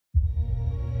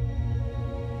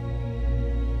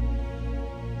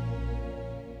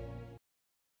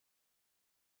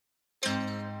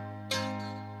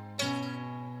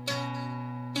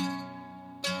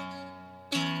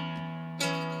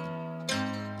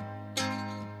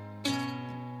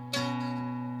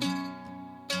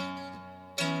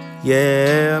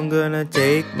Yeah, I'm gonna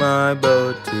take my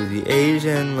boat to the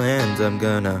Asian lands. I'm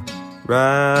gonna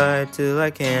ride till I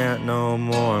can't no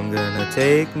more. I'm gonna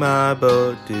take my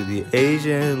boat to the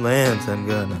Asian lands. I'm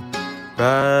gonna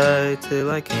ride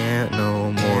till I can't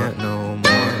no more, no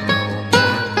more.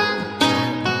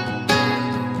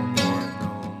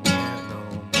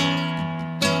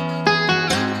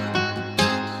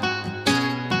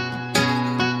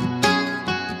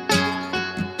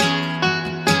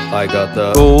 I got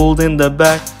the gold in the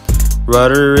back,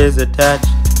 rudder is attached.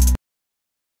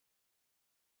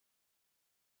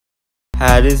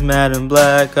 Hat is matte and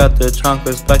black, got the trunk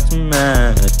was black to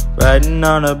match. Riding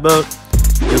on a boat,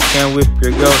 you can whip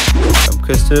your goat. I'm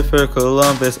Christopher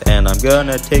Columbus and I'm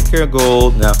gonna take your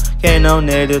gold now. Can't no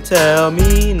native tell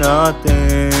me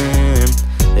nothing.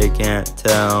 They can't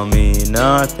tell me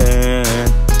nothing.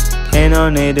 Can't no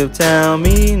native tell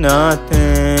me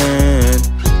nothing.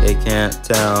 They can't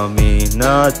tell me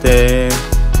nothing.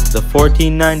 The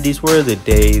 1490s were the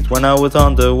days when I was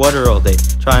on the water all day,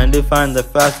 trying to find the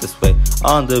fastest way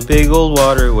on the big old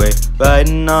waterway.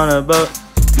 Riding on a boat,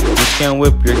 you can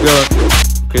whip your goat.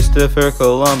 Christopher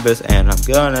Columbus and I'm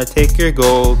gonna take your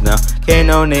gold now. Can't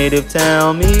no native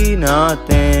tell me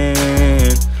nothing.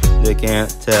 They can't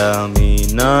tell me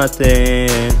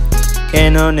nothing.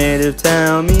 Can't no native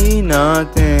tell me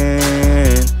nothing.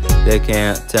 They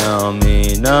can't tell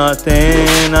me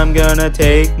nothing. I'm gonna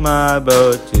take my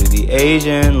boat to the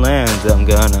Asian lands. I'm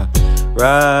gonna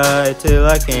ride till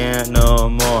I can't no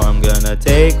more. I'm gonna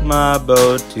take my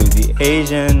boat to the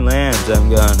Asian lands.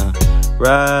 I'm gonna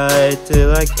ride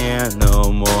till I can't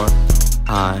no more.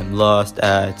 I'm lost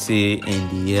at sea,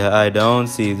 India, I don't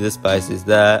see the spices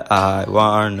that I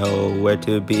want, nowhere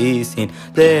to be seen.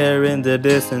 There in the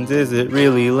distance, is it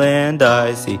really land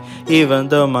I see? Even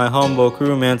though my humble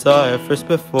crewman saw it first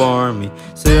before me.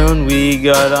 Soon we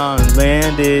got on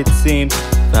land it seems,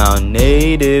 found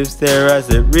natives there as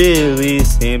it really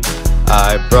seems.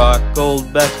 I brought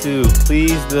gold back to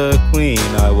please the queen.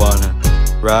 I wanna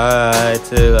ride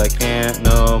till I can't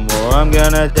no more. I'm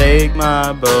gonna take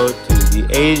my boat to the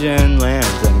Asian lands.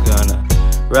 I'm gonna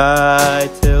ride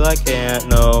till I can't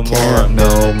no more. I'm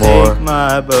gonna take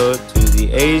my boat to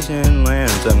the Asian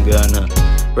lands. I'm gonna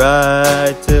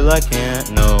ride till I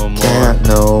can't no more. Can't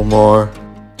no more,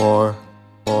 more.